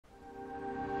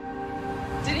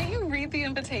appreciate the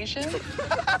invitation.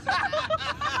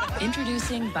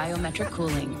 Introducing biometric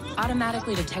cooling.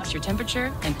 Automatically detects your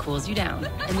temperature and cools you down.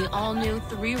 In the all-new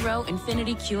 3-row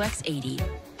Infinity QX80.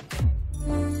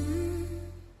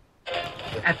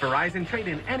 At Verizon, trade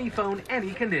in any phone,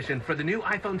 any condition for the new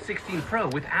iPhone 16 Pro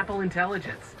with Apple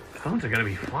Intelligence. Phones are going to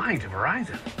be flying to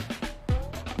Verizon.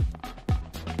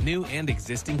 New and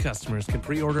existing customers can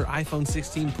pre-order iPhone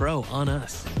 16 Pro on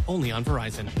us, only on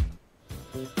Verizon.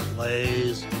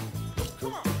 Lay's.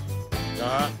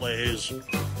 Not Lay's.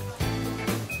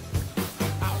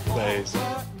 Lay's.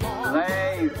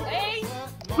 Lay's.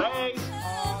 Lay's.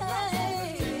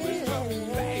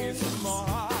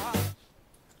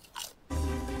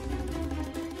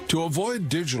 To avoid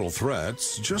digital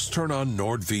threats, just turn on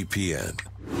NordVPN.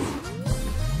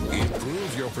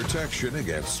 Improve your protection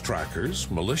against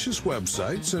trackers, malicious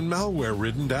websites, and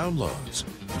malware-ridden downloads.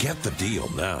 Get the deal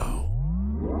now.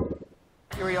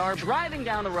 Here we are, driving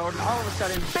down the road, and all of a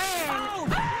sudden, bang!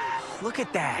 Oh! Look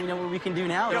at that. You know what we can do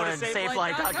now? Go to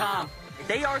SafeLight.com.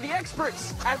 They are the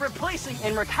experts at replacing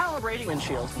and recalibrating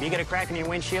windshields. If you get a crack in your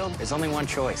windshield, there's only one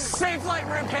choice. SafeLight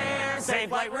Repair,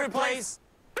 SafeLight Replace.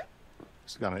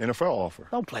 It's got an NFL offer.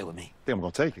 Don't play with me. I think I'm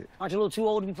going to take it. Aren't you a little too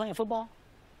old to be playing football?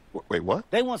 Wait, what?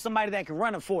 They want somebody that can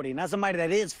run a 40, not somebody that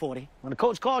is 40. When the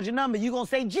coach calls your number, you gonna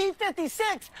say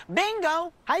G56.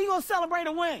 Bingo. How you gonna celebrate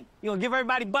a win? You gonna give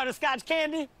everybody butterscotch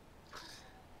candy?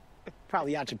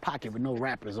 Probably out your pocket with no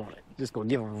wrappers on it. Just gonna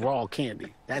give them raw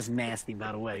candy. That's nasty,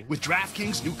 by the way. With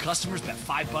DraftKings, new customers bet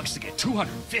 $5 to get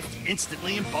 $250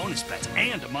 instantly in bonus bets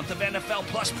and a month of NFL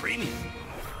Plus Premium.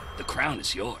 The crown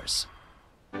is yours.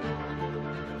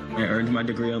 I earned my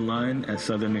degree online at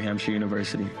Southern New Hampshire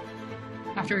University.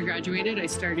 After I graduated, I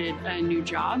started a new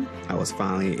job. I was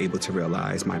finally able to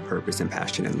realize my purpose and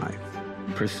passion in life.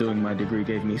 Pursuing my degree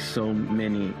gave me so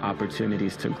many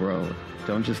opportunities to grow.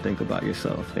 Don't just think about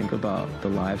yourself. Think about the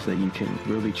lives that you can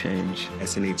really change.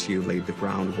 SNHU laid the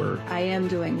groundwork. I am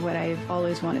doing what I've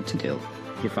always wanted to do.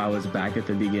 If I was back at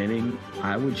the beginning,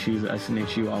 I would choose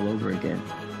SNHU all over again.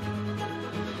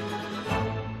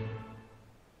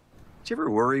 Did you ever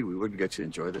worry we wouldn't get to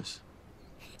enjoy this?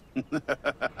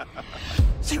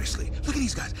 Seriously, look at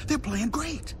these guys. They're playing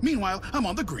great. Meanwhile, I'm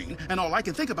on the green, and all I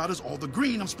can think about is all the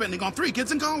green I'm spending on 3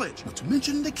 kids in college. Not to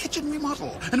mention the kitchen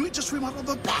remodel. And we just remodeled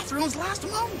the bathrooms last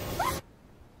month.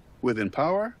 With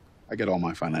Empower, I get all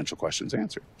my financial questions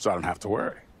answered, so I don't have to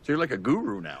worry. So you're like a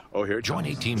guru now. Oh, here it Join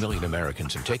comes. 18 million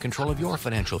Americans and take control of your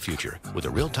financial future with a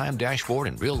real-time dashboard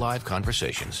and real-live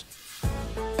conversations.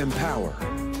 Empower.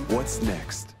 What's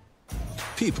next?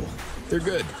 People. They're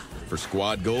good. For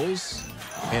squad goals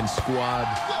and squad.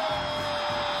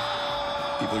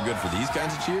 People are good for these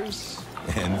kinds of cheers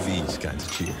and these kinds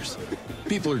of cheers.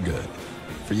 People are good.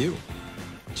 For you.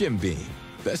 Jim Beam.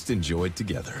 Best enjoyed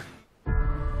together.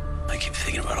 I keep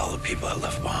thinking about all the people I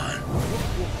left behind.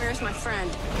 Where's my friend?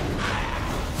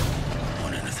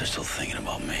 Wondering if they're still thinking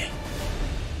about me.